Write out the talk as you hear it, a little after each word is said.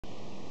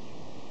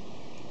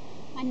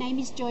My name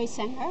is Joy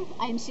Sanger.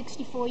 I am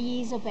 64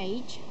 years of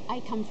age. I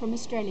come from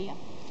Australia.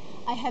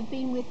 I have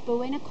been with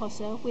Buenas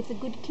Cosas with the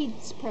Good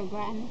Kids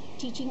program,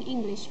 teaching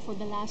English for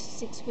the last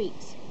 6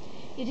 weeks.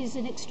 It is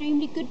an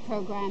extremely good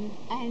program,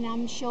 and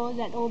I'm sure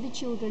that all the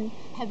children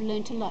have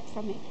learnt a lot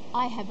from it.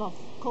 I have, of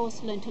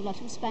course, learnt a lot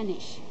of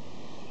Spanish.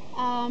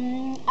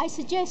 I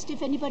suggest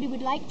if anybody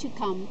would like to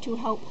come to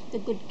help the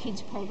Good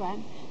Kids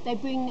program, they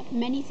bring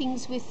many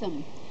things with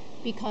them,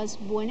 because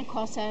Buenas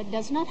Cosas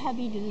does not have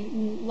a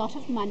lot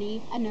of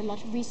money and a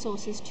lot of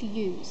resources to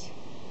use.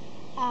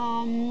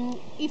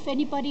 If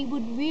anybody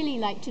would really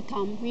like to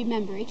come,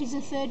 remember it is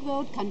a third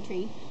world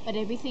country, but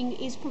everything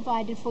is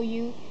provided for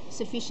you,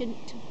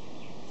 sufficient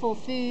for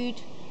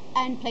food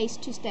and place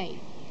to stay.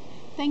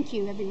 Thank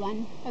you,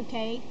 everyone.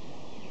 Okay.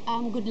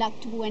 Good luck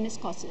to Buenas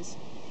Cosas.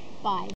 Bye.